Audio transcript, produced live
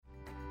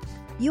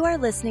You are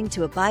listening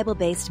to a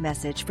Bible-based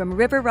message from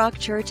River Rock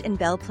Church in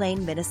Belle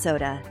Plaine,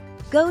 Minnesota.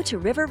 Go to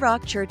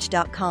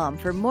riverrockchurch.com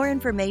for more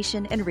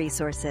information and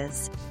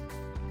resources.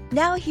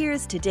 Now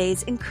here's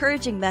today's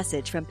encouraging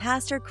message from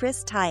Pastor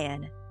Chris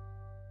Tyan.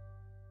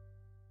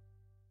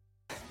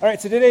 All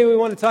right, so today I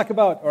want to talk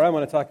about,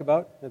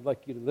 I'd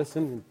like you to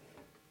listen and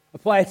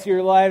apply it to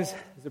your lives.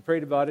 As I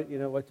prayed about it,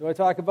 what do I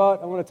talk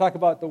about? I want to talk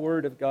about the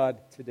Word of God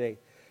today.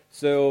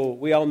 So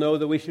we all know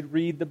that we should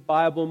read the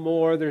Bible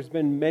more. There's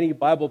been many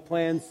Bible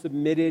plans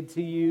submitted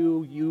to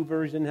you.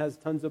 YouVersion has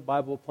tons of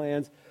Bible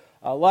plans.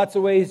 Lots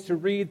of ways to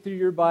read through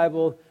your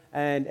Bible,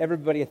 and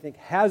everybody, I think,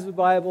 has a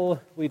Bible.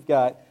 We've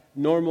got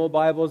normal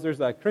Bibles. There's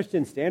a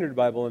Christian Standard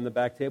Bible in the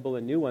back table,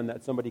 a new one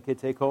that somebody could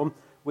take home.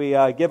 We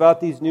give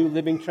out these New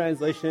Living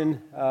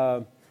Translation,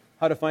 How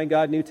to Find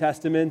God, New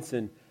Testaments,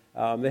 and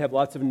they have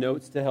lots of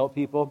notes to help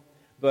people.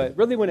 But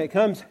really, when it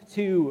comes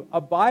to a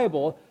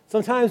Bible,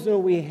 sometimes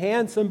when we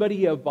hand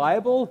somebody a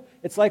Bible,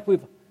 it's like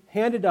we've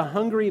handed a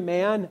hungry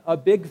man a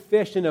big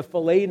fish and a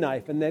fillet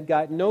knife, and they've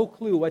got no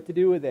clue what to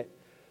do with it.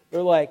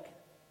 They're like,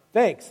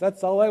 thanks,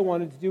 that's all I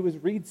wanted to do was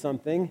read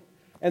something.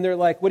 And they're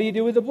like, what do you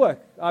do with the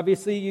book?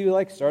 Obviously,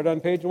 you start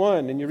on page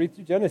 1, and you read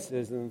through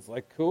Genesis, and it's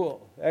like,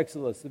 cool,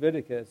 Exodus,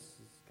 Leviticus.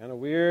 It's kind of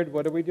weird.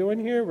 What are we doing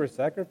here? We're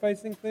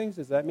sacrificing things?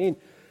 Does that mean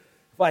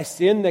if I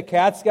sin, the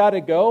cat's got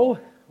to go?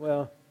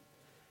 Well,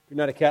 you're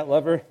not a cat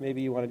lover,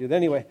 maybe you want to do that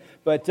anyway.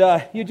 But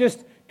you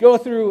just go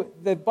through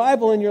the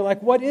Bible and you're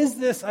like, what is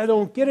this? I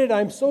don't get it.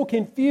 I'm so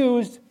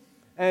confused.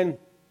 And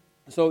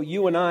so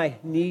you and I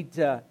need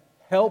to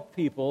help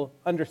people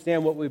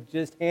understand what we've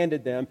just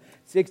handed them.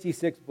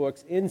 66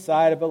 books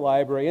inside of a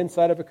library,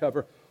 inside of a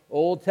cover.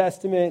 Old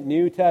Testament,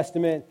 New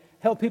Testament.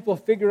 Help people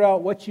figure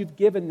out what you've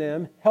given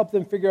them. Help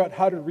them figure out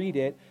how to read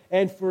it.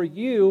 And for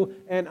you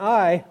and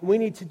I, we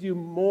need to do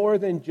more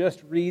than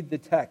just read the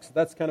text.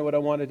 That's kind of what I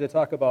wanted to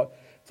talk about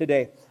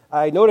today.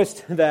 I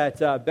noticed that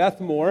Beth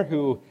Moore,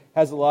 who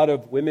has a lot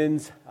of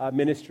women's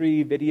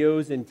ministry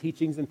videos and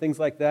teachings and things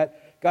like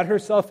that, got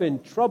herself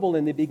in trouble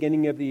in the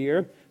beginning of the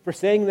year for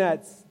saying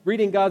that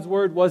reading God's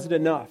Word wasn't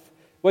enough.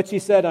 What she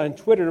said on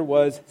Twitter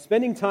was,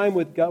 spending time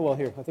with God, well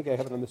here, I think I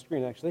have it on the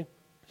screen actually.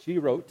 She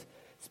wrote,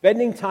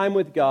 spending time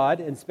with God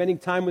and spending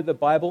time with the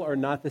Bible are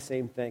not the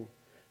same thing.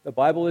 The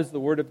Bible is the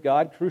Word of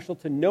God, crucial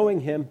to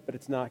knowing Him, but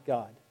it's not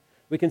God.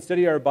 We can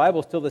study our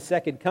Bibles till the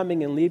second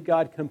coming and leave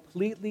God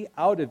completely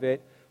out of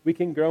it. We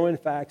can grow in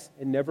facts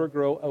and never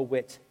grow a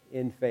whit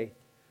in faith.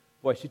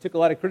 Boy, she took a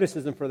lot of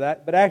criticism for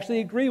that, but I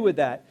actually agree with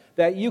that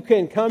you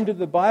can come to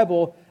the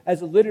Bible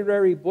as a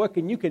literary book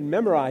and you can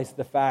memorize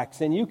the facts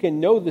and you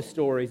can know the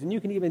stories and you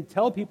can even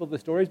tell people the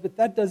stories, but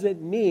that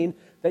doesn't mean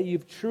that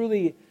you've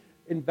truly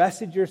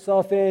invested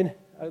yourself in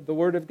the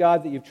Word of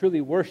God, that you've truly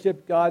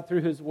worshiped God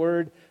through His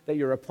Word, that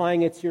you're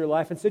applying it to your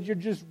life. Instead, you're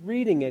just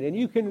reading it, and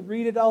you can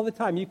read it all the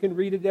time. You can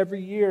read it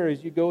every year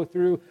as you go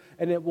through,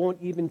 and it won't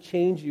even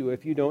change you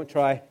if you don't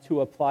try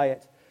to apply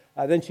it.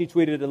 Then she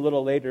tweeted a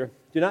little later,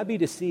 do not be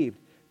deceived.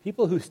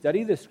 People who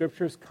study the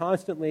Scriptures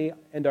constantly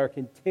and are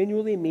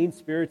continually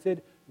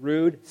mean-spirited,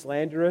 rude,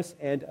 slanderous,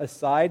 and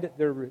aside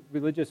their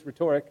religious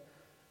rhetoric,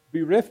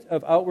 bereft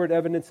of outward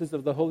evidences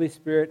of the Holy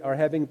Spirit, are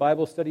having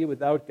Bible study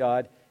without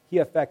God. He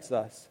affects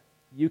us.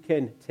 You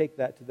can take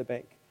that to the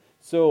bank.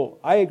 So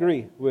I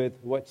agree with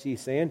what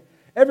she's saying.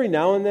 Every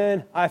now and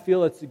then, I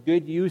feel it's a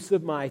good use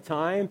of my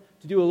time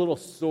to do a little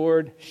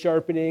sword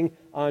sharpening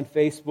on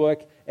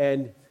Facebook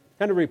and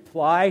kind of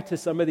reply to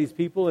some of these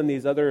people in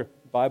these other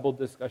Bible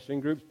discussion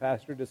groups,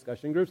 pastor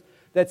discussion groups,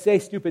 that say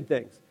stupid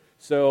things.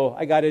 So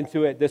I got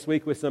into it this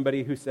week with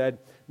somebody who said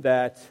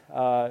that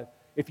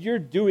if you're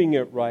doing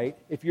it right,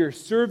 if you're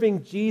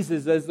serving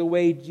Jesus as the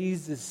way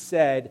Jesus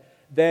said,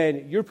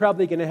 then you're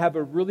probably going to have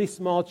a really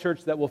small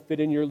church that will fit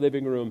in your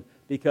living room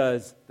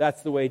because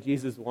that's the way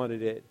Jesus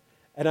wanted it.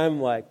 And I'm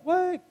like,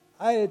 what?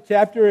 I had a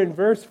chapter and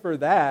verse for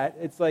that.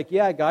 It's like,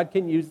 yeah, God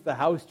can use the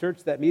house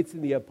church that meets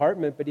in the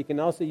apartment, but He can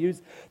also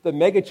use the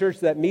mega church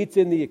that meets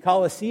in the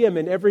Coliseum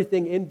and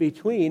everything in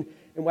between.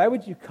 And why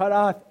would you cut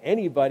off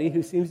anybody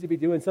who seems to be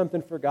doing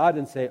something for God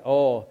and say,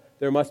 oh,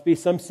 there must be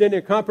some sin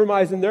or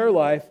compromise in their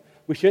life.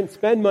 We shouldn't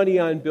spend money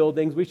on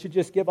buildings. We should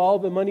just give all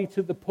the money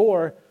to the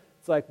poor.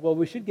 It's like, well,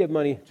 we should give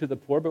money to the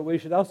poor, but we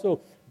should also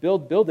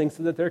build buildings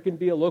so that there can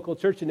be a local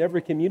church in every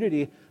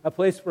community, a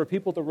place for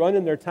people to run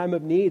in their time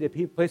of need,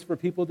 a place for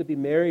people to be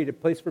married, a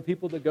place for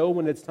people to go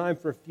when it's time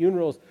for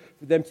funerals,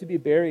 for them to be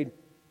buried.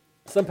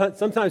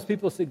 Sometimes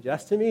people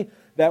suggest to me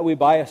that we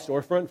buy a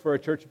storefront for a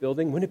church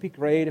building. Wouldn't it be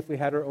great if we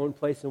had our own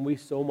place, and we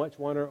so much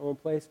want our own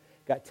place?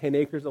 Got 10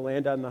 acres of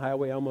land on the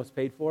highway almost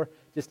paid for.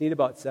 Just need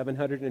about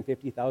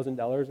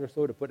 $750,000 or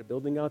so to put a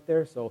building out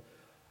there. So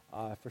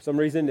for some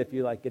reason, if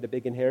you get a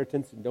big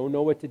inheritance and don't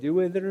know what to do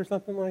with it or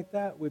something like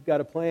that, we've got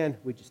a plan.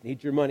 We just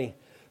need your money.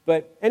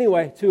 But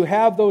anyway, to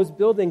have those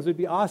buildings would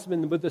be awesome.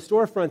 And with the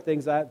storefront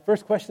things,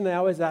 first question I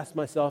always ask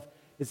myself,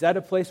 is that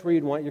a place where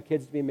you'd want your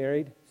kids to be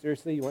married?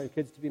 Seriously, you want your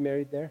kids to be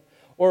married there?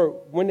 Or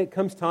when it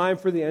comes time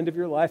for the end of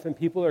your life and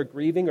people are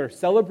grieving or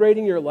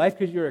celebrating your life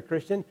because you're a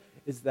Christian,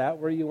 is that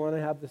where you want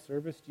to have the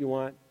service? Do you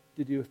want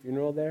to do a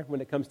funeral there?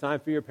 When it comes time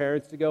for your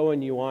parents to go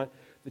and you want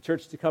the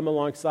church to come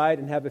alongside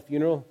and have a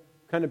funeral,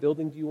 what kind of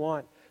building do you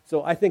want?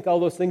 So I think all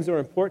those things are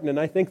important, and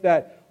I think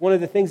that one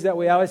of the things that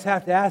we always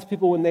have to ask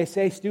people when they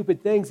say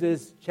stupid things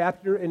is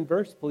chapter and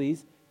verse,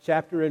 please.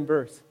 Chapter and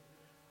verse.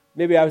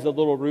 Maybe I was a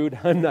little rude,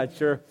 I'm not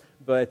sure,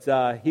 but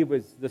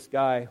this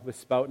guy was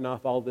spouting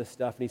off all this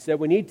stuff, and he said,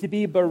 we need to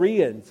be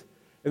Bereans.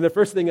 And the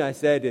first thing I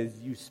said is,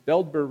 you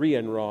spelled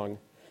Berean wrong.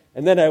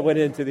 And then I went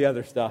into the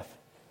other stuff.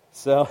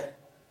 So,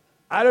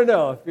 I don't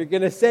know. If you're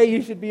going to say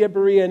you should be a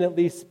Berean, at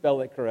least spell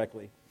it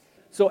correctly.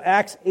 So,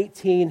 Acts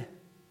 18,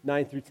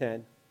 9 through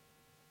 10.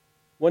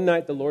 One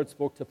night the Lord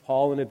spoke to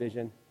Paul in a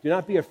vision. Do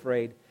not be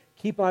afraid.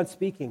 Keep on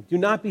speaking. Do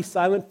not be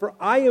silent, for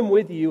I am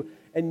with you,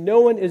 and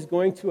no one is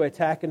going to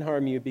attack and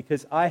harm you,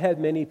 because I have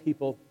many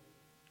people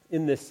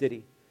in this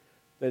city.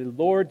 The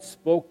Lord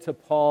spoke to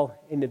Paul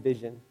in a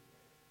vision.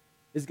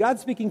 Is God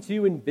speaking to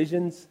you in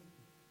visions?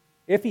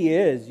 If he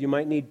is, you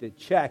might need to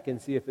check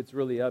and see if it's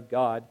really of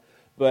God.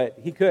 But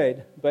he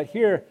could. But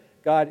here,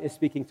 God is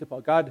speaking to Paul.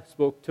 God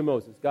spoke to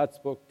Moses. God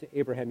spoke to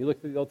Abraham. You look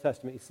through the Old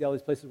Testament, you see all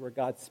these places where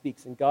God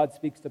speaks, and God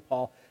speaks to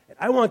Paul. And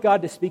I want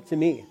God to speak to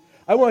me.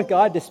 I want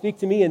God to speak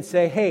to me and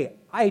say, hey,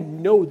 I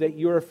know that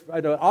you're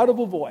an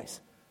audible voice.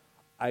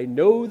 I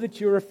know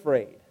that you're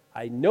afraid.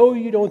 I know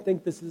you don't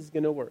think this is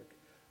going to work.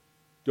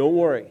 Don't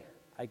worry.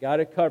 I got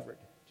it covered.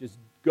 Just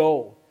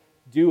go.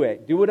 Do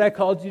it. Do what I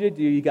called you to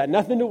do. You got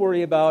nothing to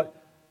worry about.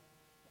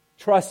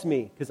 Trust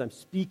me, because I'm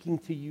speaking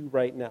to you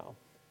right now.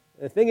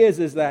 The thing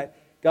is that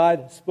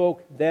God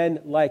spoke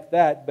then like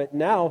that, but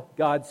now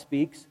God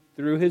speaks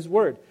through his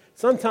word.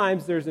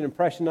 Sometimes there's an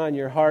impression on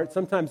your heart.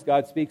 Sometimes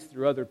God speaks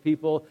through other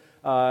people,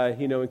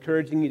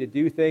 encouraging you to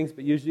do things,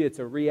 but usually it's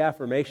a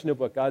reaffirmation of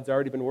what God's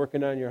already been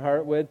working on your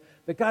heart with.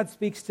 But God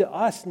speaks to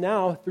us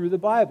now through the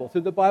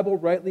Bible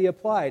rightly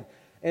applied.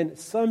 And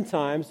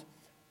sometimes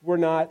we're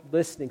not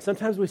listening.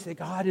 Sometimes we say,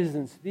 God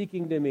isn't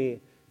speaking to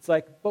me. It's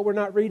like, but we're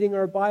not reading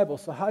our Bible.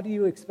 So how do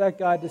you expect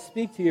God to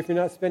speak to you if you're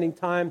not spending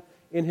time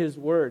in his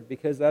word?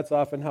 Because that's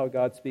often how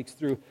God speaks,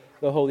 through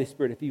the Holy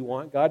Spirit. If you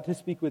want God to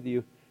speak with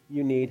you,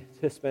 you need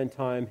to spend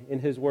time in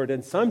his word.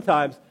 And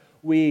sometimes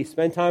we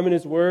spend time in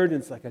his word,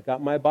 and it's like, I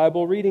got my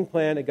Bible reading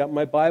plan. I got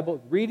my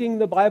Bible. Reading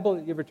the Bible.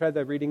 You ever tried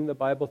that, reading the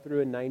Bible through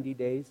in 90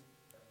 days?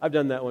 I've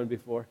done that one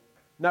before.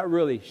 Not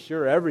really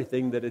sure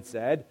everything that it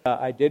said.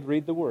 I did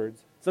read the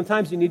words.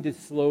 Sometimes you need to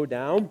slow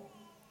down.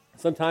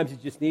 Sometimes you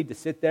just need to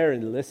sit there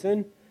and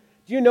listen.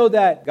 Do you know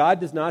that God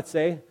does not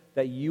say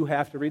that you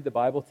have to read the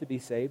Bible to be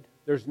saved?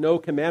 There's no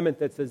commandment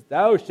that says,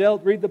 thou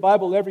shalt read the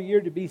Bible every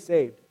year to be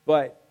saved.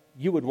 But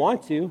you would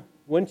want to,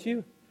 wouldn't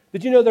you?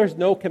 Did you know there's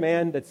no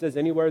command that says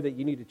anywhere that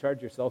you need to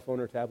charge your cell phone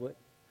or tablet?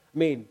 I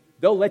mean,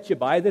 they'll let you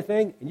buy the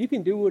thing, and you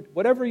can do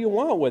whatever you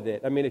want with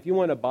it. I mean, if you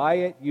want to buy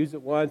it, use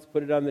it once,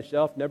 put it on the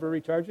shelf, never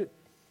recharge it,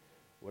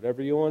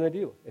 whatever you want to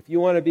do. If you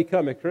want to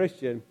become a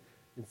Christian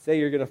and say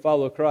you're going to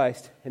follow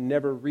Christ and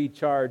never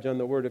recharge on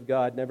the Word of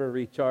God, never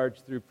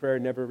recharge through prayer,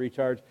 never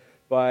recharge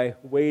by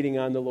waiting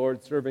on the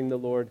Lord, serving the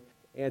Lord,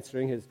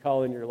 answering his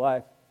call in your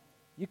life,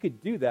 you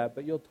could do that,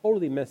 but you'll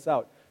totally miss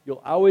out.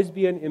 You'll always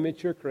be an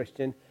immature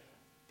Christian.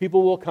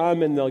 People will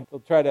come and they'll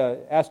try to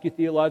ask you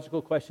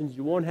theological questions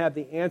you won't have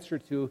the answer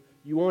to.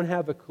 You won't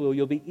have a clue.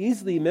 You'll be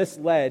easily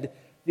misled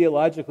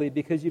theologically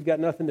because you've got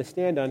nothing to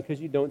stand on because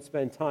you don't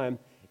spend time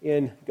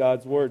in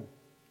God's Word.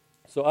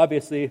 So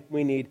obviously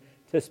we need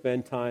to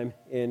spend time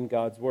in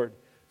God's Word.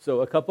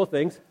 So a couple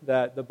things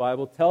that the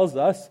Bible tells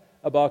us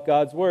about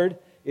God's Word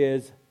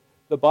is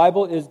the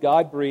Bible is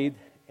God-breathed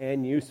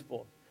and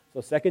useful.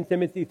 So 2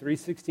 Timothy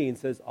 3:16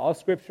 says, all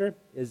Scripture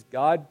is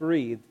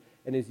God-breathed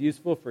and is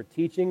useful for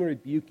teaching,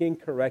 rebuking,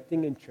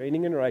 correcting, and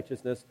training in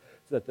righteousness,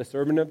 so that the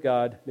servant of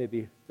God may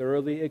be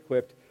thoroughly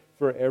equipped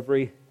for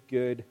every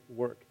good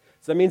work.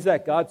 So that means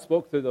that God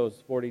spoke through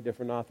those 40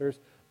 different authors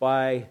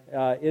by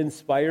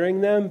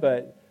inspiring them,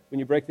 but when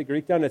you break the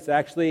Greek down, it's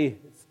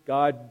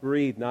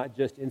God-breathed, not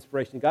just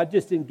inspiration. God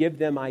just didn't give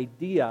them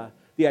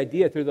the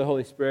idea through the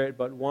Holy Spirit,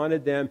 but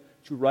wanted them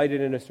to write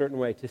it in a certain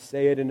way, to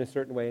say it in a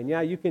certain way. And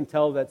yeah, you can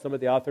tell that some of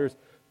the authors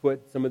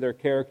put some of their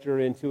character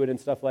into it and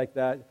stuff like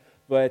that,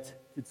 but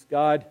it's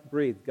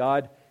God-breathed.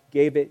 God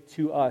gave it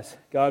to us.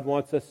 God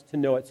wants us to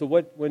know it. So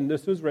when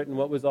this was written,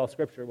 what was all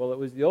Scripture? Well, it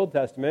was the Old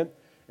Testament,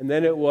 and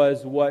then it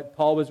was what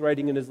Paul was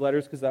writing in his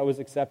letters, because that was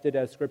accepted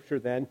as Scripture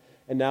then,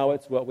 and now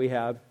it's what we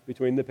have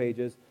between the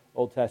pages,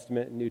 Old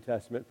Testament and New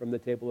Testament, from the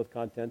table of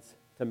contents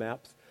to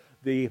maps.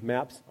 The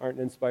maps aren't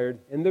inspired,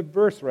 and the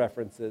verse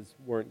references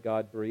weren't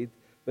God-breathed,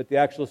 but the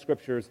actual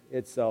Scriptures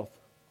itself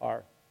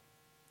are.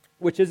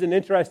 Which is an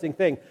interesting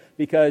thing,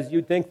 because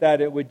you'd think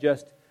that it would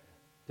just,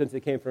 since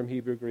it came from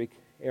Hebrew, Greek,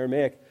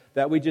 Aramaic,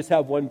 that we just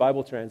have one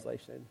Bible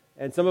translation.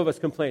 And some of us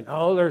complain,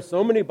 oh, there's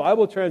so many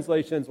Bible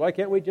translations, why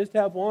can't we just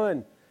have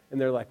one? And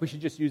they're like, we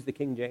should just use the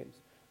King James.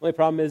 The only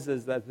problem is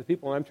that the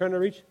people I'm trying to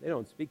reach, they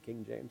don't speak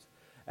King James.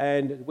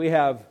 And we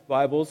have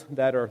Bibles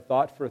that are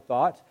thought for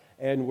thought,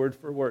 and word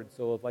for word.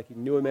 So if like a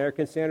New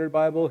American Standard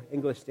Bible,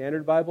 English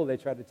Standard Bible, they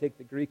try to take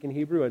the Greek and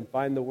Hebrew and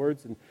find the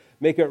words and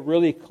make it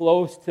really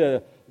close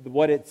to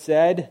what it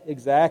said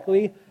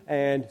exactly.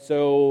 And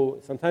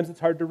so sometimes it's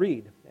hard to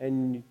read.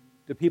 And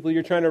the people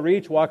you're trying to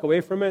reach walk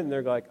away from it and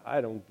they're like,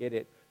 I don't get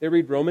it. They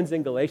read Romans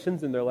and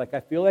Galatians and they're like, I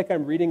feel like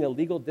I'm reading a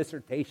legal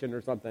dissertation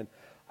or something.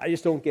 I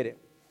just don't get it.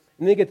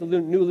 And then you get the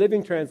New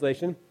Living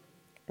Translation,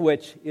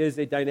 which is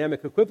a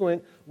dynamic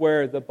equivalent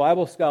where the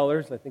Bible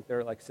scholars, I think there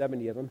are like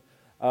 70 of them,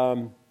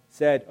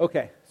 said,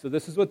 okay, so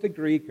this is what the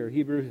Greek or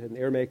Hebrew and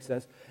Aramaic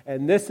says,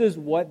 and this is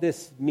what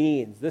this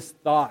means, this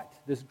thought,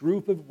 this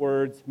group of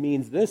words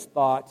means this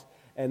thought,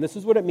 and this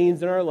is what it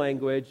means in our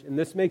language, and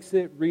this makes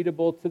it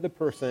readable to the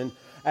person,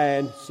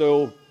 and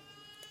so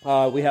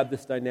we have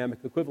this dynamic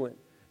equivalent.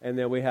 And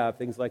then we have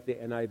things like the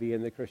NIV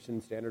and the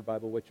Christian Standard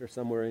Bible, which are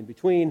somewhere in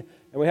between.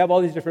 And we have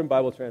all these different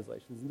Bible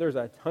translations. And there's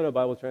a ton of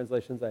Bible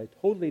translations I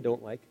totally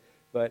don't like,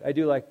 but I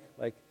do like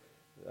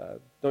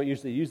don't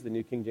usually use the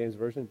New King James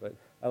Version, but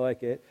I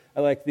like it. I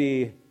like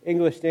the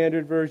English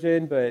Standard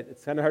Version, but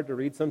it's kind of hard to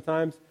read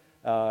sometimes.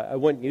 I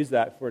wouldn't use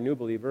that for a new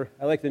believer.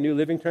 I like the New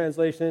Living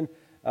Translation.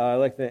 I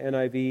like the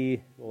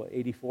NIV,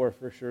 84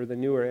 for sure. The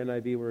newer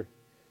NIV,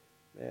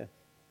 we're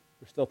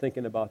still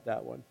thinking about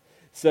that one.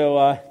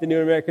 So the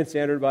New American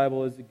Standard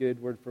Bible is a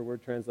good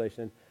word-for-word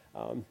translation.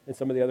 And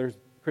some of the others,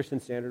 Christian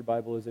Standard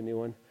Bible is a new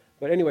one.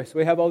 But anyway, so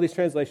we have all these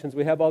translations.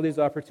 We have all these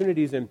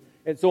opportunities. And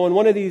so on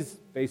one of these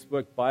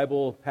Facebook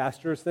Bible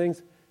pastors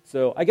things,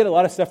 so I get a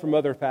lot of stuff from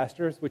other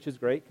pastors, which is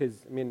great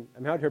because,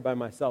 I'm out here by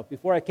myself.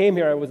 Before I came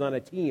here, I was on a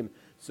team.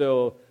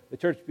 So the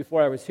church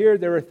before I was here,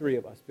 there were 3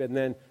 of us. And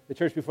then the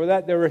church before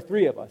that, there were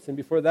 3 of us. And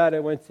before that, I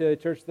went to a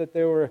church that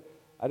there were,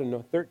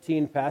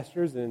 13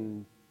 pastors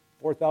and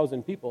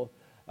 4,000 people.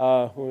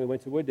 When we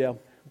went to Wooddale,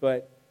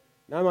 but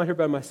now I'm out here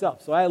by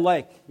myself. So I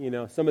like,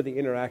 some of the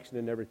interaction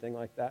and everything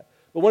like that.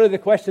 But one of the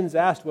questions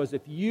asked was,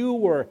 if you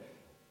were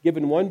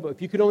given one book,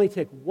 if you could only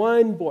take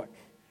one book,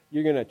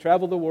 you're going to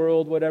travel the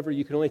world, whatever,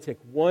 you can only take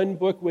one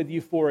book with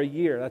you for a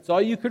year. That's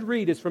all you could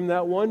read is from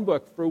that one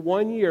book for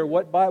 1 year.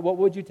 What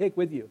would you take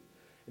with you?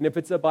 And if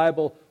it's a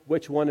Bible,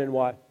 which one and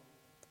why?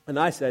 And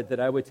I said that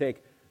I would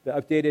take the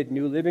updated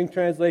New Living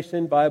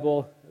Translation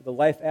Bible, the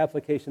Life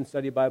Application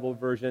Study Bible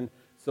version,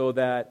 so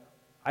that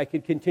I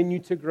could continue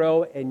to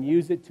grow and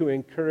use it to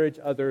encourage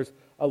others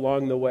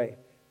along the way,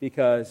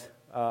 because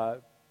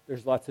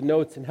there's lots of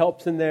notes and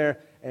helps in there,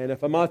 and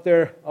if I'm out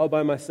there all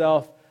by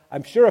myself,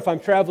 I'm sure if I'm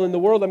traveling the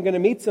world, I'm going to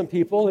meet some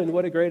people, and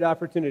what a great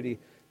opportunity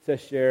to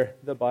share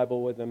the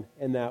Bible with them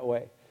in that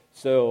way.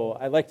 So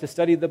I like to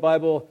study the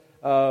Bible,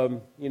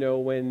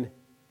 when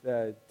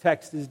the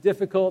text is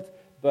difficult,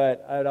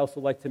 but I'd also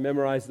like to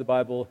memorize the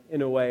Bible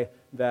in a way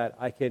that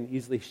I can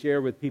easily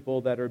share with people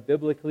that are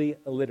biblically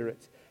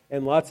illiterate.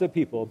 And lots of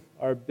people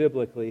are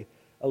biblically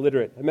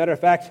illiterate. As a matter of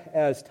fact,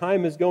 as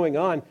time is going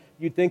on,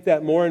 you'd think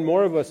that more and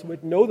more of us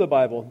would know the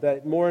Bible,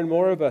 that more and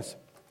more of us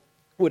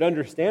would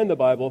understand the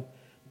Bible.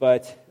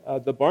 But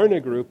the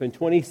Barna Group in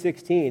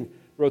 2016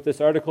 wrote this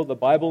article, The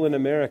Bible in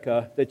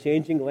America, The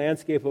Changing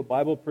Landscape of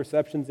Bible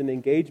Perceptions and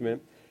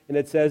Engagement. And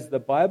it says, the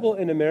Bible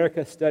in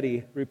America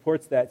study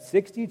reports that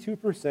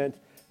 62%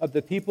 of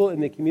the people in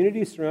the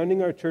communities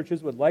surrounding our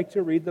churches would like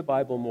to read the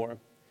Bible more.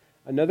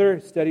 Another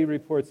study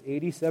reports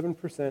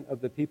 87% of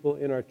the people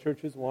in our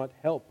churches want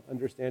help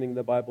understanding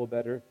the Bible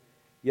better,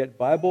 yet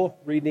Bible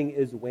reading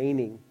is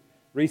waning.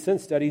 Recent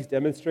studies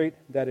demonstrate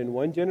that in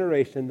one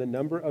generation, the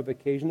number of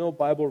occasional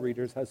Bible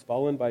readers has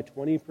fallen by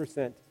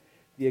 20%,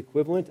 the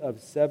equivalent of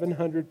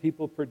 700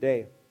 people per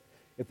day.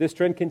 If this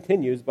trend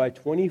continues, by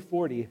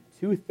 2040,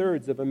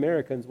 2/3 of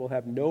Americans will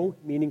have no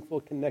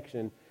meaningful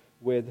connection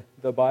with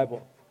the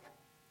Bible.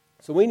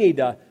 So we need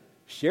to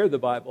share the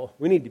Bible.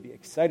 We need to be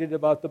excited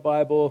about the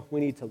Bible. We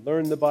need to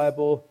learn the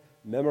Bible,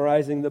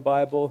 memorizing the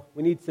Bible.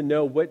 We need to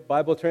know what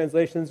Bible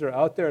translations are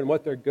out there and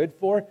what they're good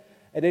for.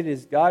 And it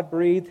is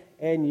God-breathed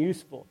and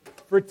useful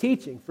for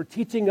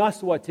teaching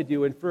us what to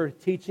do and for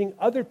teaching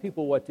other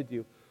people what to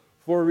do,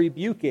 for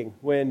rebuking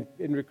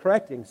and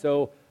correcting.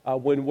 So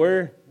when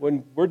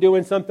we're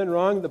doing something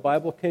wrong, the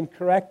Bible can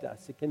correct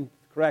us. It can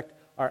correct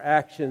our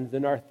actions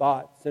and our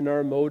thoughts and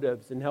our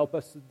motives and help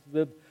us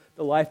live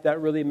the life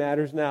that really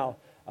matters now.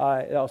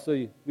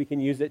 Also, we can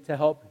use it to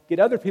help get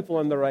other people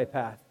on the right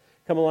path.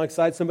 Come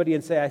alongside somebody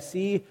and say, I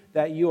see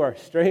that you are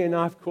straying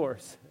off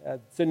course.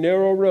 It's a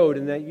narrow road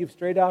and that you've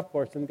strayed off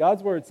course. And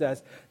God's Word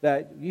says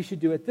that you should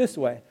do it this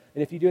way.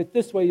 And if you do it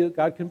this way,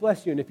 God can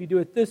bless you. And if you do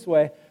it this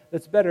way,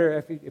 that's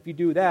better. If you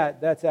do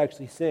that, that's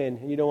actually sin.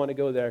 And you don't want to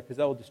go there because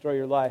that will destroy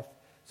your life.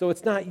 So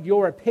it's not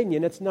your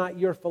opinion. It's not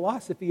your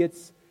philosophy.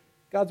 It's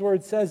God's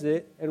Word says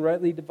it, and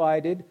rightly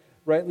divided,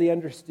 rightly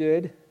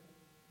understood.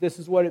 This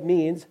is what it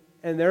means.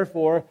 And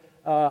therefore,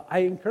 I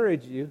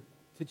encourage you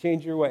to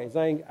change your ways.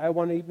 I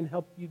want to even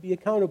help you be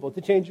accountable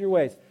to change your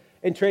ways.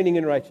 And training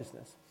in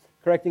righteousness.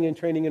 Correcting and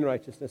training in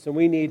righteousness. And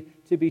we need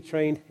to be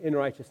trained in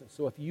righteousness.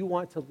 So if you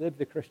want to live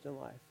the Christian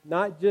life,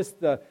 not just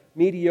the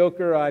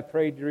mediocre, I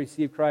prayed to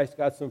receive Christ,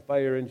 got some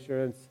fire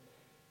insurance,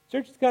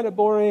 church is kind of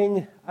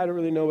boring. I don't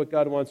really know what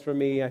God wants from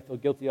me. I feel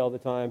guilty all the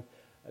time.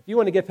 If you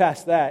want to get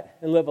past that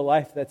and live a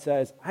life that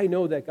says, I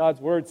know that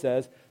God's Word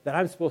says that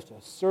I'm supposed to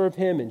serve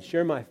Him and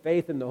share my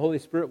faith and the Holy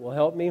Spirit will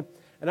help me.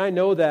 And I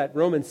know that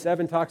Romans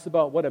 7 talks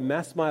about what a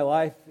mess my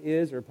life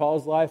is, or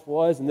Paul's life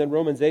was. And then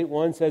Romans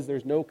 8:1 says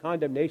there's no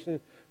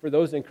condemnation for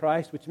those in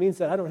Christ, which means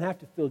that I don't have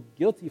to feel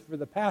guilty for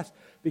the past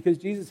because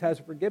Jesus has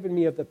forgiven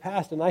me of the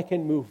past, and I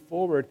can move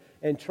forward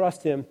and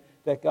trust Him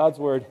that God's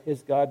Word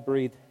is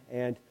God-breathed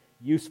and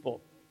useful.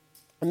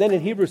 And then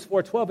in Hebrews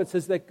 4:12 it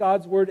says that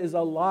God's Word is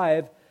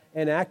alive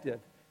and active.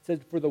 It says,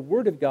 for the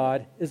Word of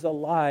God is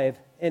alive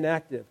and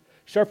active,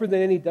 sharper than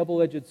any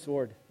double-edged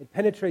sword. It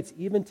penetrates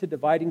even to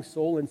dividing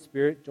soul and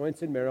spirit,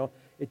 joints and marrow.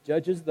 It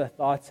judges the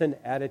thoughts and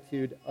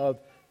attitude of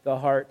the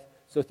heart.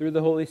 So through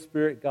the Holy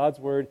Spirit, God's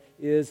Word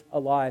is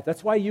alive.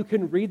 That's why you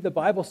can read the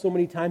Bible so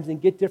many times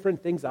and get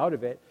different things out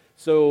of it.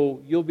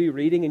 So you'll be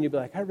reading and you'll be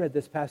like, I read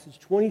this passage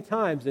 20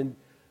 times and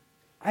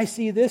I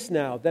see this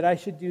now, that I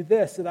should do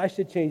this, that I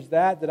should change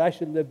that I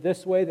should live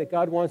this way, that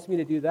God wants me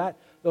to do that.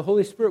 The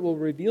Holy Spirit will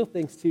reveal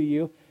things to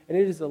you, and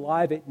it is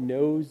alive. It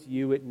knows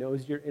you. It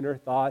knows your inner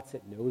thoughts.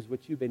 It knows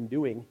what you've been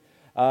doing.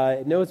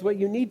 It knows what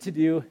you need to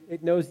do.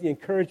 It knows the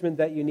encouragement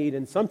that you need.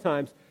 And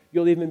sometimes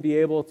you'll even be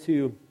able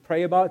to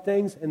pray about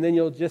things, and then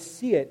you'll just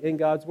see it in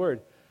God's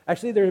Word.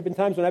 Actually, there have been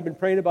times when I've been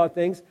praying about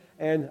things,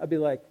 and I'll be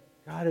like,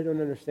 God, I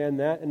don't understand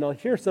that. And I'll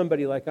hear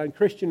somebody like on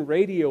Christian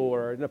radio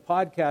or in a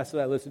podcast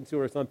that I listen to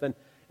or something,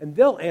 and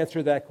they'll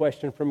answer that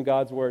question from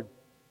God's Word.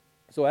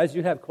 So as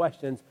you have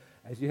questions,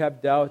 as you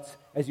have doubts,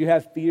 as you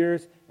have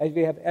fears, as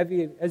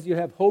you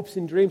have hopes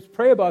and dreams,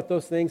 pray about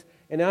those things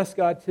and ask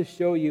God to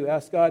show you,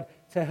 ask God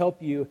to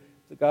help you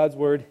that God's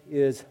Word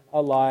is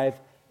alive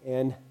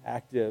and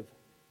active.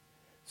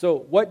 So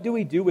what do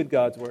we do with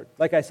God's Word?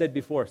 Like I said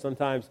before,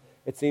 sometimes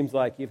it seems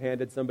like you've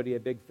handed somebody a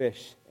big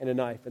fish and a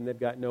knife and they've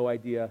got no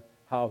idea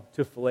how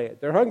to fillet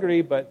it. They're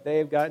hungry, but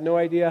they've got no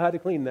idea how to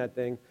clean that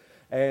thing.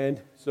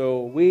 And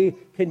so we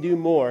can do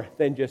more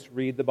than just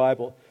read the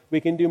Bible.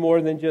 We can do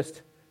more than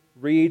just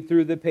read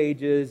through the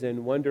pages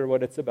and wonder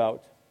what it's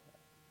about.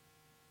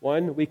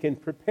 One, we can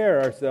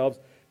prepare ourselves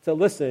to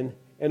listen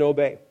and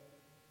obey.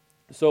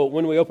 So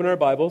when we open our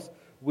Bibles,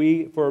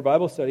 for our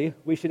Bible study,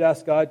 we should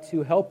ask God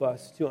to help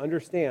us to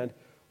understand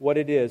what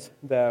it is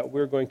that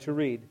we're going to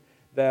read.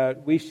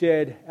 That we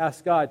should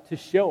ask God to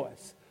show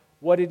us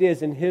what it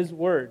is in His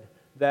Word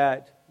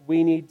that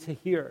we need to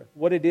hear,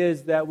 what it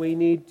is that we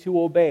need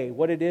to obey,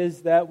 what it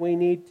is that we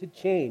need to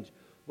change,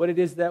 what it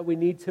is that we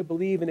need to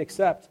believe and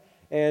accept,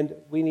 and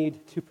we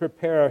need to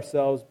prepare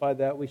ourselves. By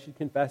that, we should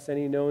confess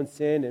any known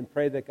sin and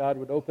pray that God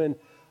would open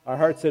our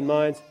hearts and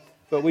minds,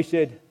 but we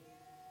should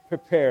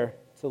prepare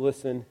to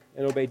listen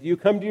and obey. Do you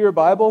come to your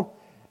Bible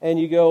and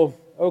you go,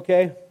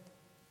 okay,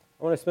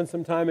 I want to spend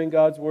some time in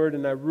God's Word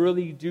and I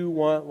really do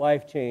want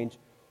life change.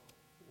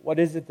 What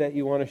is it that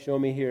you want to show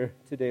me here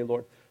today,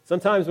 Lord?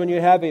 Sometimes when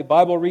you have a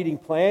Bible reading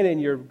plan and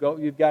you've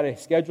got a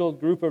scheduled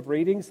group of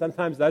readings,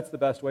 sometimes that's the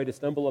best way to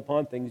stumble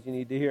upon things you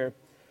need to hear.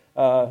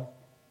 The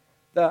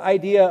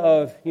idea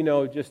of,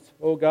 just,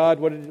 oh God,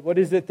 what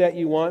is it that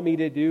you want me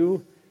to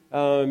do?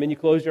 And you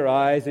close your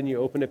eyes and you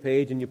open a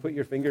page and you put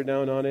your finger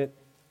down on it.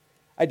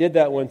 I did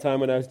that one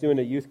time when I was doing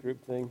a youth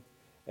group thing.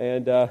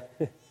 And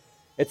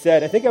it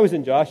said, I think I was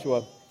in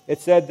Joshua, it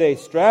said they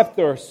strapped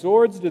their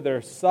swords to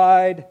their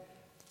side,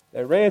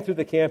 they ran through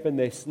the camp and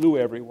they slew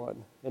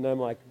everyone. And I'm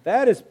like,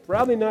 that is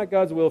probably not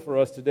God's will for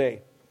us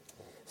today.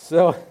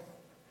 So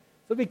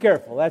be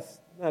careful. That's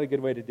not a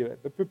good way to do it.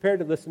 But prepare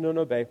to listen and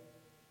obey.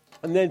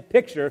 And then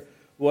picture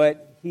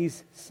what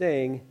He's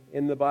saying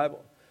in the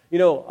Bible.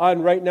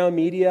 On Right Now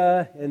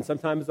Media and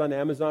sometimes on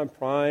Amazon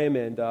Prime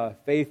and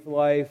Faith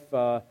Life,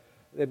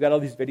 they've got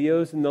all these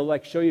videos and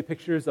they'll show you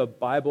pictures of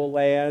Bible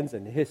lands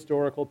and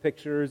historical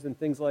pictures and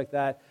things like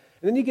that.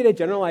 And then you get a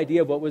general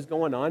idea of what was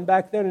going on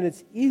back then, and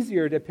it's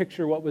easier to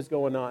picture what was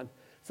going on.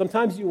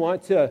 Sometimes you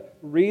want to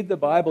read the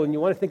Bible and you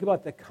want to think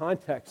about the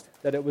context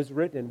that it was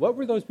written in. What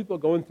were those people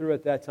going through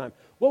at that time?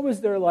 What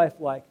was their life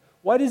like?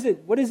 What does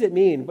it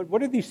mean?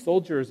 What are these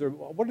soldiers, or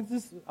what is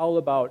this all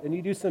about? And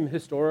you do some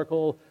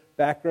historical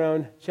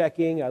background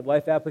checking.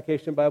 Life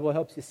Application Bible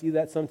helps you see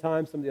that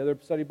sometimes, some of the other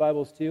study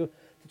Bibles too,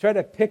 to try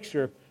to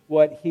picture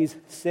what He's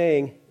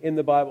saying in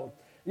the Bible.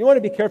 And you want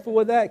to be careful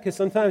with that because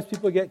sometimes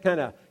people get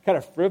kind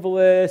of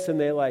frivolous and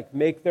they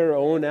make their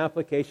own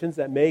applications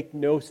that make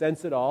no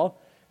sense at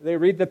all. They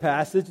read the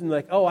passage and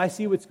oh, I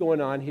see what's going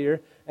on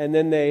here. And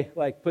then they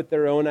put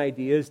their own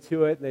ideas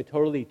to it and they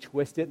totally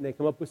twist it and they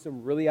come up with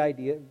some really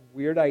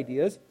weird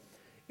ideas.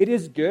 It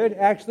is good,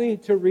 actually,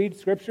 to read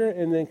Scripture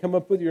and then come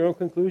up with your own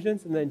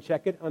conclusions and then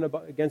check it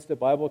against a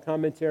Bible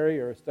commentary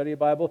or a study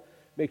Bible.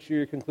 Make sure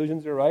your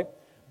conclusions are right.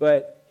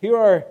 But here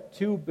are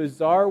two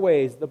bizarre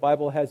ways the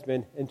Bible has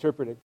been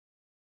interpreted.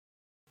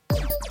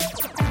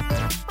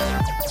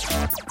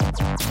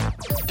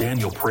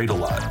 Daniel prayed a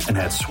lot and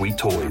had sweet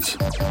toys.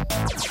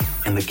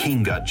 And the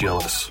king got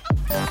jealous.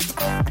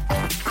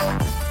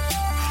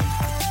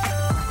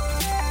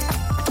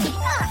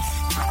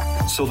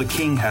 So the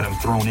king had him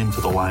thrown into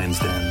the lion's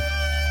den.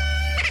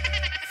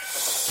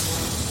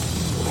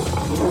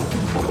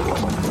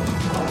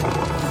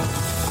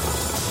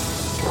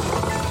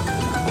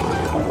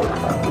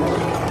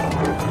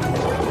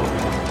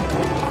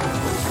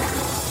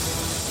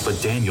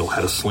 Daniel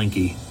had a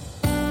slinky.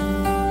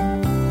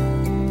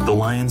 The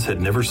lions had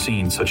never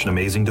seen such an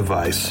amazing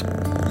device,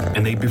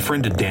 and they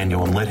befriended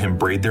Daniel and let him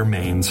braid their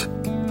manes.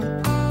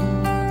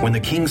 When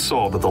the king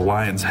saw that the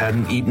lions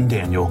hadn't eaten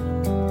Daniel,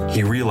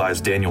 he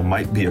realized Daniel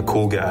might be a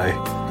cool guy.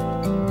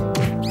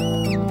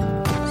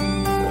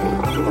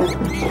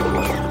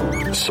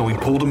 So he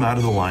pulled him out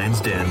of the lion's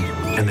den,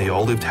 and they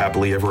all lived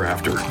happily ever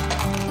after.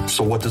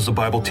 So what does the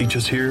Bible teach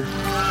us here?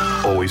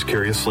 Always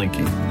carry a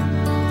slinky.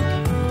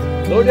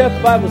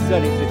 Low-depth Bible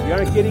studies. If you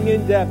aren't getting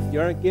in depth,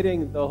 you aren't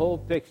getting the whole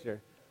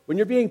picture. When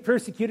you're being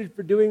persecuted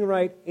for doing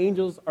right,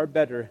 angels are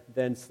better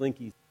than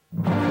slinkies.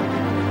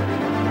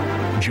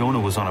 Jonah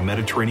was on a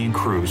Mediterranean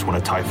cruise when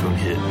a typhoon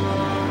hit.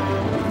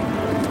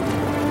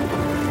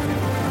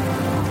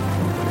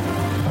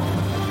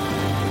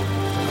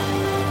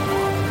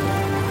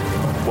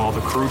 While the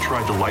crew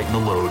tried to lighten the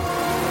load,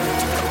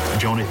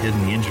 Jonah hid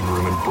in the engine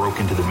room and broke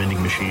into the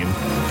vending machine.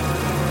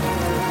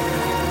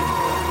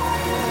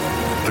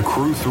 The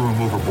crew threw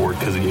him overboard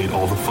because he ate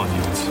all the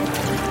Funyuns.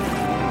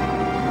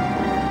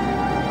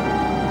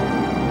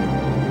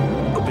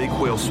 A big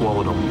whale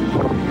swallowed him,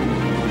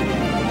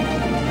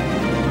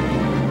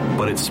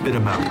 but it spit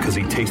him out because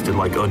he tasted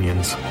like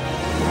onions.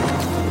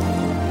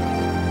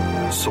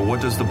 So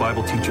what does the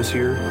Bible teach us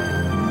here?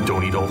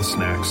 Don't eat all the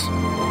snacks.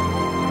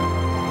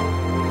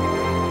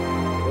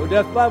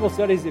 Low-depth Bible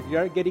studies. If you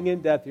aren't getting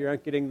in depth, you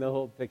aren't getting the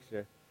whole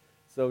picture.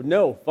 So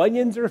no,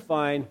 Funyuns are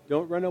fine.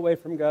 Don't run away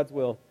from God's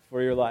will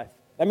for your life.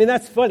 I mean,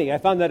 that's funny. I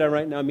found that on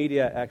Right Now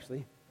Media,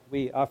 actually.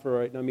 We offer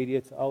Right Now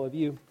Media to all of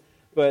you.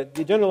 But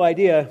the general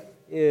idea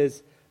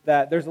is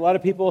that there's a lot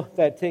of people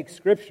that take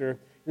Scripture and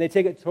they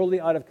take it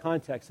totally out of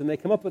context. And they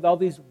come up with all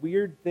these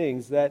weird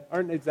things that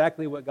aren't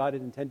exactly what God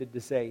had intended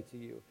to say to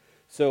you.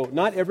 So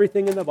not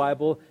everything in the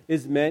Bible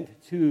is meant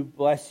to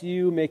bless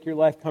you, make your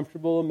life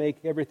comfortable, make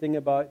everything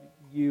about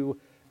you,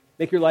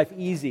 make your life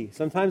easy.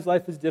 Sometimes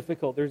life is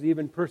difficult. There's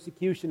even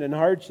persecution and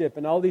hardship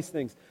and all these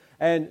things.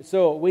 And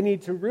so we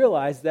need to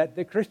realize that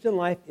the Christian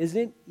life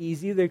isn't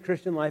easy. The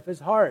Christian life is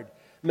hard.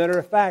 Matter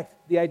of fact,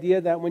 the idea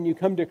that when you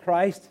come to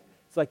Christ,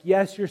 it's like,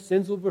 yes, your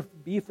sins will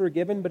be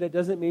forgiven, but it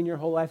doesn't mean your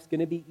whole life's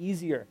going to be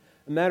easier.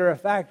 A matter of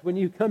fact, when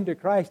you come to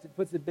Christ, it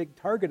puts a big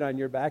target on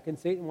your back, and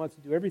Satan wants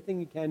to do everything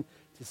he can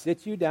to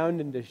sit you down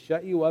and to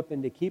shut you up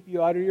and to keep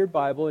you out of your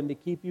Bible and to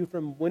keep you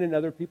from winning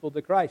other people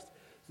to Christ.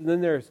 So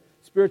then there's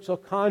spiritual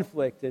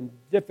conflict and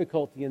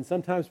difficulty and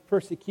sometimes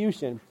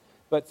persecution.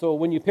 But so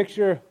when you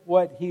picture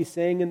what he's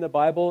saying in the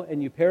Bible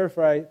and you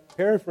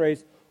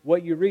paraphrase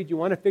what you read, you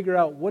want to figure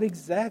out what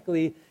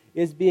exactly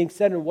is being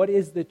said and what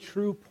is the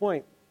true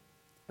point.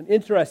 An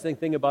interesting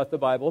thing about the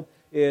Bible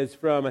is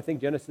from, I think,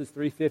 Genesis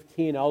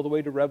 3:15 all the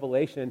way to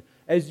Revelation.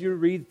 As you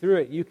read through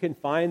it, you can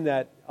find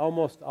that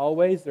almost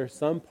always there's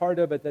some part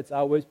of it that's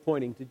always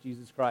pointing to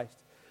Jesus Christ.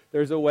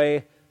 There's a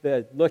way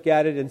to look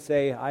at it and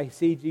say, I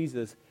see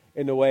Jesus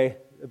in the way,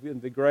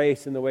 the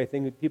grace, in the way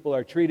people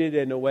are treated,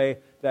 in the way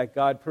that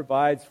God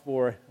provides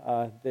for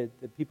the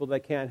people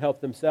that can't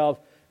help themselves,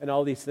 and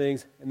all these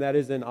things, and that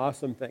is an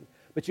awesome thing.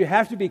 But you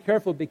have to be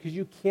careful because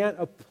you can't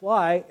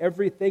apply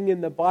everything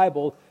in the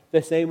Bible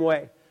the same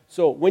way.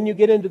 So when you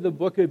get into the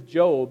book of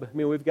Job, I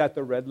mean, we've got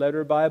the red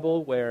letter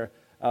Bible where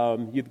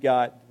you've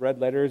got red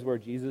letters where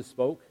Jesus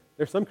spoke.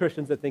 There's some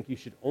Christians that think you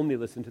should only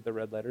listen to the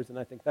red letters, and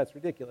I think that's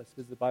ridiculous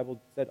because the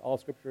Bible said all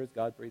Scripture is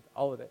God-breathed,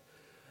 all of it.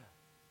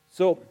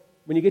 So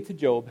when you get to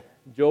Job,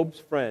 Job's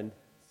friends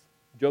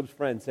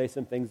say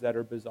some things that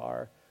are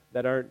bizarre,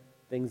 that aren't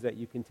things that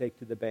you can take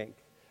to the bank.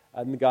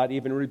 And God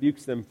even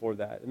rebukes them for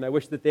that. And I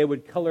wish that they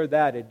would color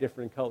that a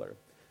different color.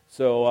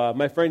 So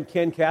my friend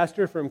Ken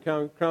Castor from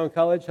Crown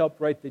College helped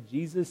write the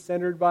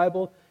Jesus-centered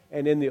Bible.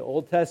 And in the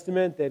Old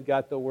Testament, they've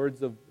got the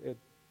words of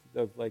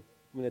like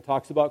when it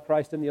talks about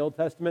Christ in the Old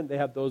Testament, they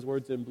have those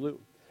words in blue.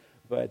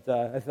 But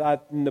I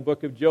thought in the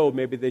book of Job,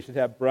 maybe they should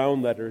have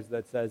brown letters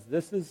that says,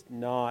 this is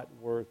not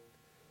worth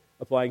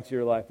applying to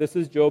your life. This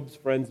is Job's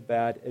friend's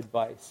bad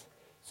advice.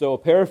 So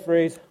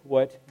paraphrase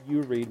what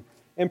you read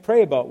and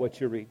pray about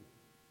what you read.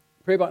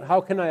 Pray about how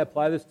can I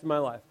apply this to my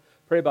life.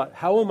 Pray about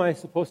how am I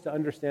supposed to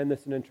understand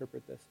this and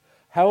interpret this.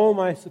 How am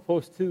I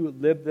supposed to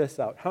live this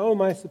out? How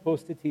am I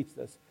supposed to teach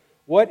this?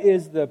 What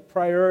is the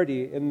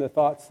priority in the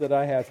thoughts that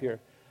I have here?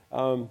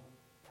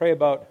 Pray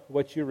about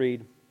what you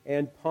read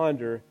and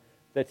ponder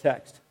the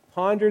text.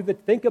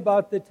 Think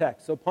about the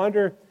text. So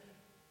ponder,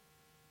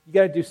 you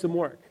got to do some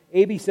work.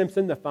 A.B.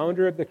 Simpson, the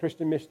founder of the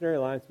Christian Missionary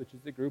Alliance, which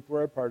is the group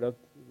we're a part of,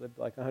 lived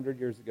like 100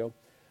 years ago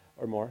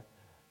or more,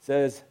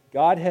 says,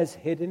 God has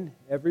hidden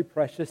every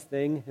precious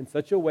thing in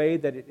such a way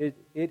that it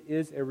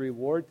is a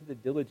reward to the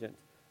diligent,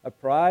 a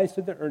prize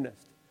to the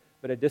earnest,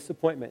 but a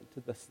disappointment to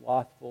the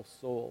slothful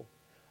soul.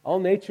 All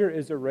nature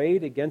is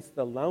arrayed against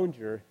the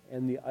lounger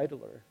and the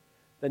idler.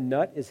 The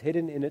nut is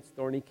hidden in its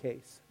thorny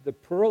case. The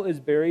pearl is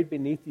buried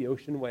beneath the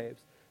ocean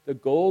waves. The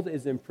gold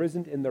is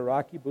imprisoned in the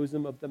rocky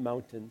bosom of the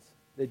mountains.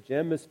 The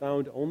gem is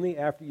found only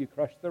after you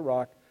crush the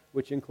rock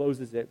which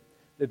encloses it.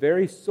 The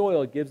very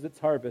soil gives its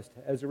harvest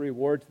as a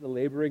reward to the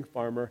laboring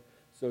farmer.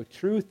 So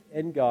truth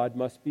and God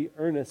must be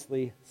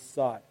earnestly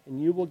sought,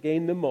 and you will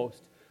gain the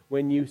most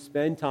when you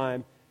spend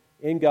time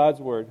in God's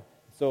Word.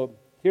 So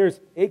here's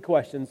 8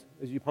 questions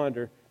as you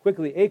ponder.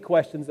 Quickly, 8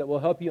 questions that will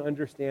help you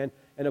understand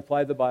and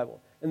apply the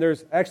Bible. And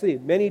there's actually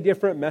many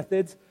different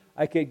methods.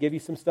 I could give you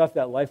some stuff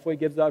that Lifeway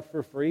gives out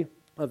for free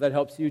that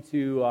helps you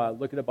to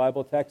look at a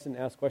Bible text and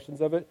ask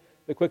questions of it.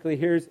 But quickly,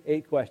 here's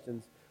 8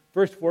 questions.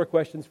 First, 4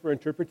 questions for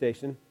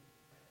interpretation.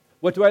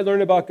 What do I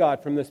learn about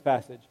God from this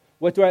passage?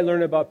 What do I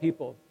learn about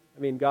people?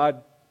 I mean,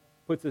 God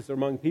puts us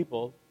among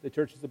people. The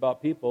church is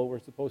about people. We're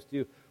supposed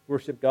to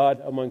worship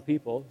God among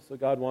people. So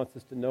God wants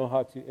us to know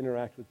how to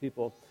interact with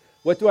people.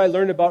 What do I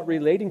learn about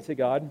relating to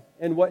God?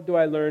 And what do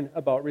I learn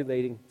about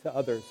relating to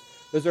others?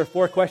 Those are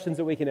 4 questions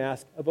that we can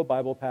ask of a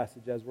Bible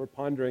passage as we're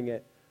pondering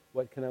it.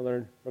 What can I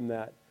learn from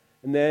that?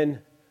 And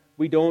then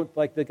we don't,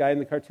 like the guy in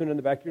the cartoon on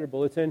the back of your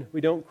bulletin, we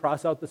don't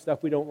cross out the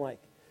stuff we don't like.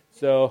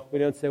 So we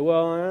don't say,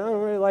 well, I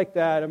don't really like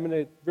that. I'm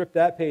going to rip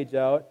that page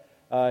out.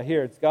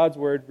 Here, it's God's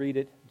Word. Read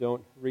it.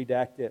 Don't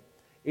redact it.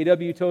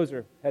 A.W.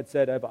 Tozer had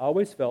said, I've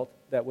always felt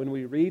that when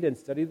we read and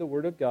study the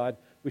Word of God,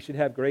 we should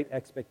have great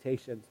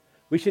expectations.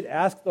 We should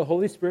ask the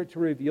Holy Spirit to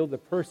reveal the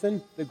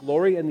person, the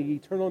glory, and the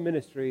eternal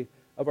ministry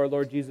of our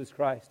Lord Jesus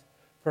Christ.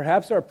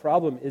 Perhaps our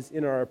problem is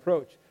in our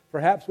approach.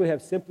 Perhaps we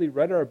have simply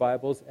read our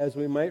Bibles as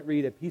we might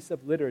read a piece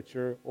of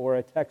literature or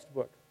a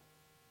textbook.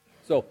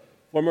 So,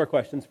 4 more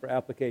questions for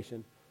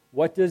application.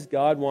 What does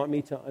God want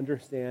me to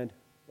understand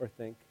or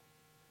think?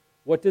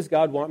 What does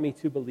God want me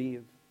to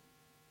believe?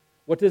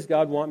 What does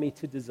God want me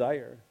to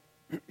desire?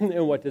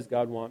 And what does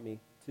God want me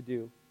to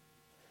do?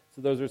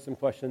 So those are some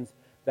questions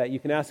that you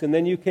can ask. And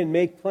then you can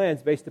make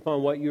plans based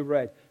upon what you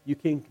read. You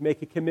can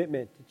make a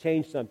commitment to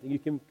change something. You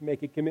can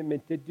make a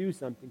commitment to do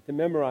something, to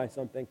memorize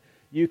something.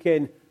 You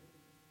can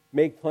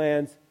make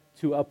plans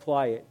to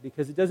apply it.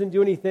 Because it doesn't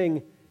do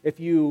anything if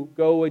you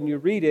go and you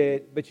read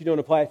it, but you don't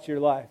apply it to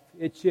your life.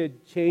 It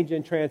should change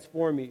and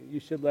transform you. You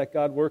should let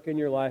God work in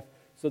your life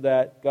so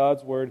that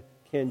God's Word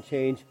can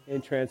change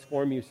and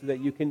transform you so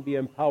that you can be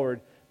empowered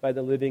by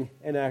the living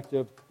and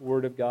active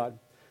Word of God.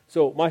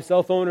 So my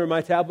cell phone or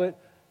my tablet,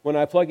 when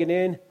I plug it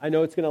in, I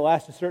know it's going to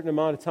last a certain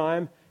amount of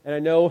time, and I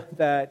know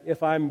that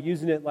if I'm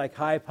using it like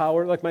high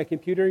power, like my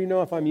computer,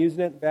 if I'm using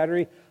it,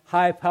 battery,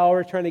 high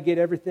power, trying to get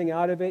everything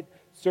out of it,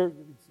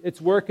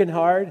 it's working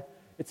hard.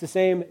 It's the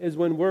same as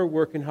when we're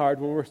working hard,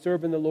 when we're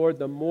serving the Lord.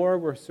 The more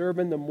we're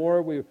serving, the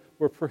more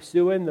we're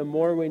pursuing, the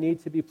more we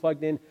need to be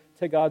plugged in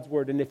to God's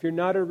Word. And if you're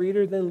not a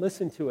reader, then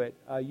listen to it.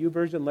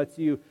 YouVersion lets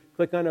you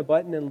click on a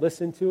button and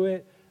listen to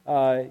it.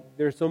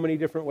 There's so many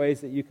different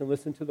ways that you can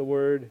listen to the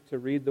Word, to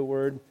read the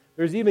Word.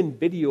 There's even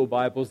video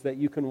Bibles that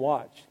you can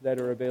watch that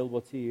are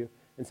available to you.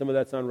 And some of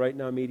that's on Right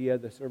Now Media,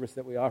 the service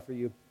that we offer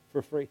you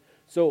for free.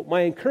 So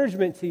my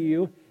encouragement to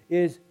you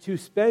is to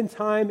spend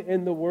time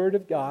in the Word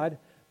of God,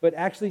 but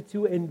actually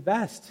to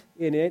invest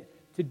in it,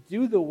 to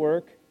do the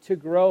work, to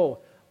grow.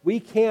 We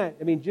can't,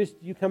 just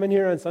you come in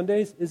here on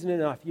Sundays isn't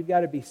enough. You've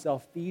got to be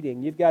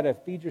self-feeding. You've got to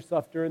feed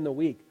yourself during the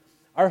week.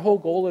 Our whole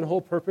goal and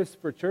whole purpose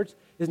for church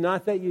is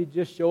not that you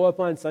just show up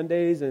on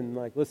Sundays and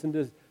listen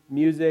to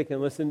music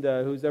and listen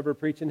to who's ever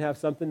preaching, have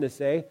something to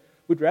say.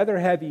 We'd rather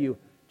have you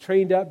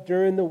trained up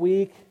during the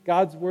week,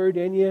 God's Word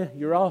in you,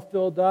 you're all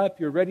filled up,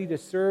 you're ready to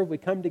serve. We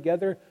come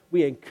together,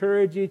 we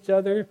encourage each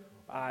other.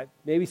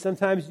 Maybe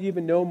sometimes you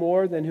even know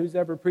more than who's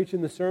ever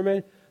preaching the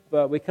sermon,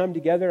 but we come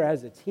together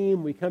as a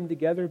team. We come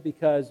together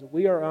because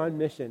we are on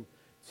mission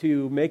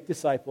to make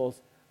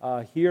disciples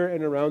here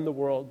and around the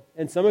world.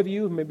 And some of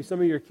you, maybe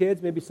some of your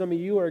kids, maybe some of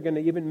you are going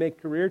to even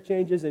make career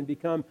changes and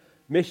become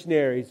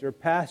missionaries or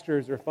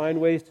pastors or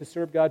find ways to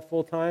serve God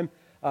full time.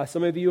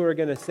 Some of you are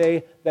going to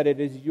say that it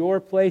is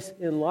your place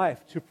in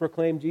life to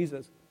proclaim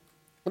Jesus.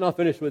 And I'll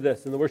finish with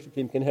this, and the worship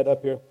team can head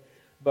up here.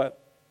 But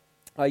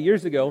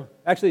years ago,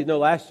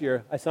 last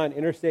year, I saw an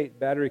Interstate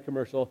battery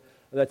commercial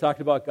that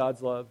talked about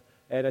God's love.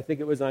 And I think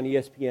it was on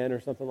ESPN or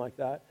something like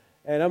that.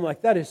 And I'm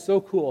like, that is so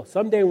cool.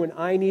 Someday when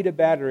I need a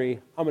battery,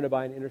 I'm going to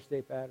buy an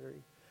Interstate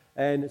battery.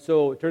 And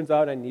so it turns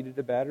out I needed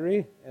a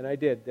battery, and I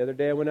did. The other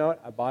day I went out,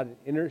 I bought an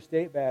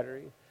Interstate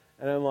battery.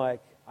 And I'm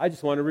like, I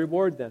just want to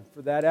reward them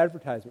for that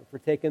advertisement, for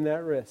taking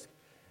that risk.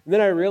 And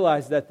then I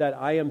realized that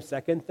I Am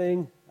Second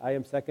thing,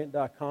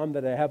 IamSecond.com,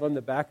 that I have on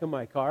the back of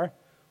my car,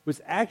 was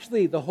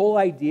actually, the whole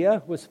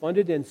idea was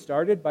funded and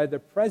started by the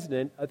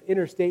president of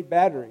Interstate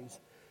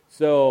Batteries.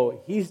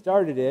 So he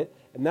started it,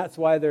 and that's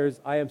why there's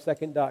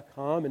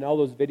IamSecond.com and all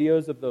those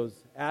videos of those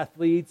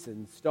athletes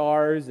and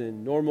stars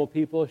and normal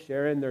people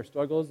sharing their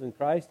struggles in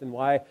Christ and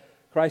why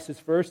Christ is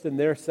first and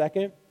they're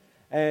second.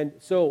 And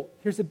so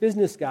here's a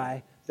business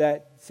guy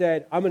that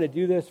said, I'm going to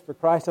do this for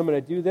Christ, I'm going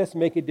to do this,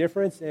 make a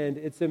difference, and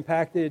it's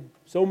impacted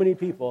so many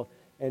people.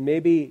 And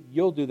maybe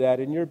you'll do that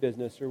in your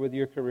business or with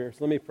your career. So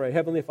let me pray.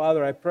 Heavenly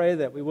Father, I pray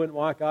that we wouldn't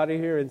walk out of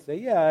here and say,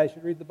 yeah, I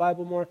should read the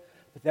Bible more,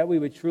 but that we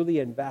would truly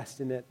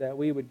invest in it, that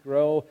we would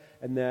grow,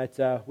 and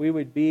that we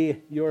would be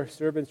your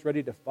servants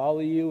ready to follow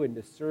you and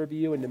to serve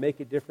you and to make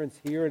a difference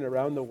here and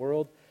around the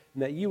world,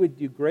 and that you would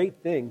do great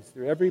things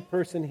through every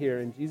person here.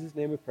 In Jesus'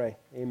 name we pray.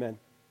 Amen.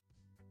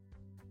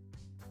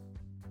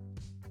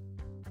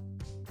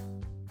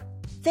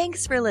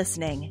 Thanks for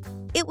listening.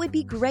 It would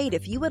be great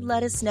if you would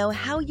let us know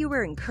how you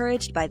were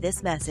encouraged by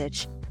this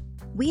message.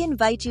 We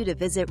invite you to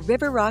visit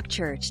River Rock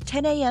Church,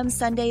 10 a.m.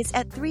 Sundays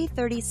at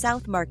 330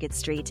 South Market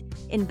Street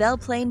in Belle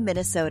Plaine,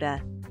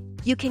 Minnesota.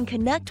 You can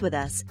connect with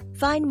us,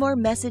 find more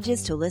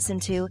messages to listen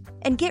to,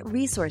 and get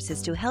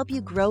resources to help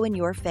you grow in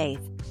your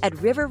faith at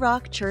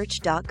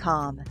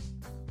riverrockchurch.com.